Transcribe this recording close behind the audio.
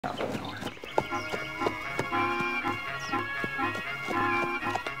What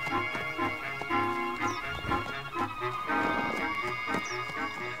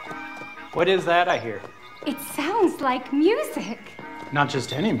is that I hear? It sounds like music. Not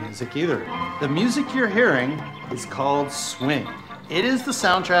just any music either. The music you're hearing is called swing. It is the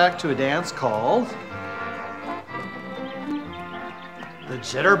soundtrack to a dance called the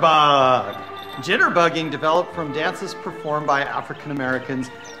Jitterbug. Jitterbugging developed from dances performed by African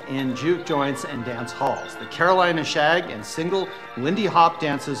Americans in juke joints and dance halls. The Carolina shag and single Lindy hop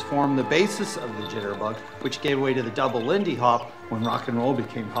dances formed the basis of the jitterbug, which gave way to the double Lindy hop when rock and roll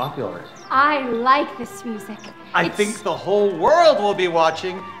became popular. I like this music. I think the whole world will be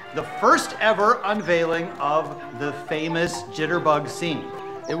watching the first ever unveiling of the famous Jitterbug Scene.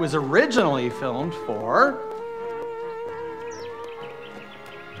 It was originally filmed for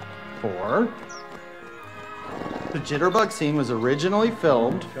the Jitterbug Scene was originally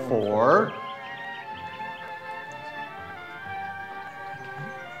filmed for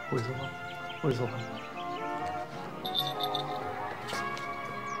Wizard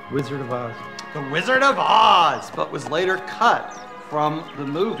of Oz. The Wizard of Oz, but was later cut from the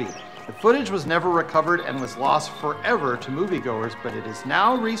movie. The footage was never recovered and was lost forever to moviegoers, but it is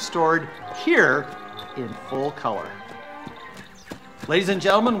now restored here in full color. Ladies and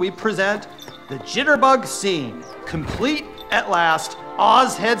gentlemen, we present the Jitterbug Scene. Complete at last,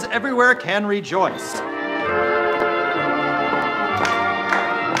 Oz heads everywhere can rejoice.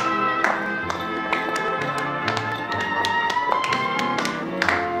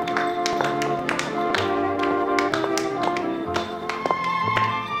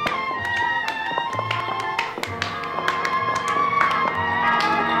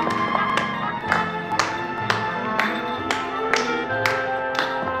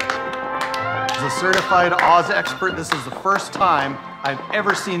 As a certified Oz expert, this is the first time I've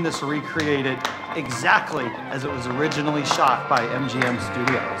ever seen this recreated exactly as it was originally shot by MGM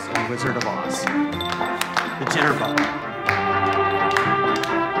Studios in Wizard of Oz. The Jitterbug.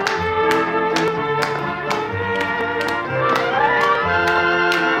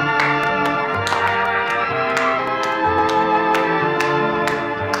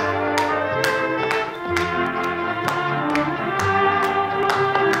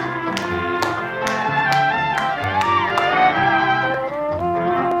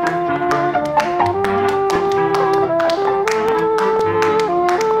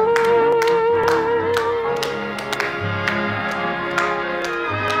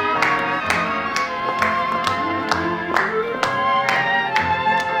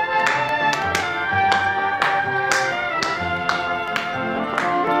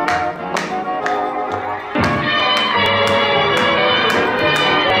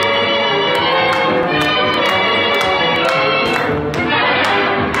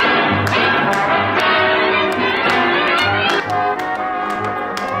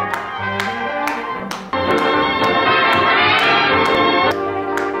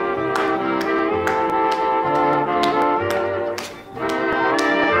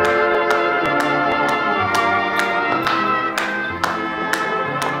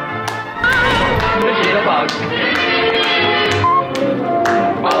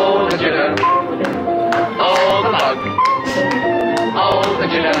 Oh, the jitter. Oh, the bug. Oh, the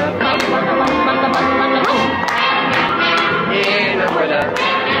jitter. In the critter.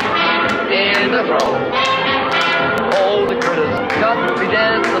 In the throw. All the critters got to be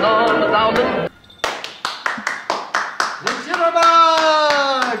dancing on 1,000. The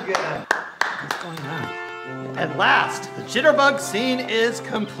Jitterbug! What's going on? At last, the Jitterbug Scene is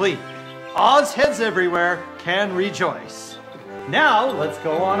complete. Oz heads everywhere can rejoice. Now, let's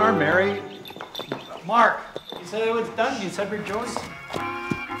go on our merry... Mark, you said it was done. You said rejoice?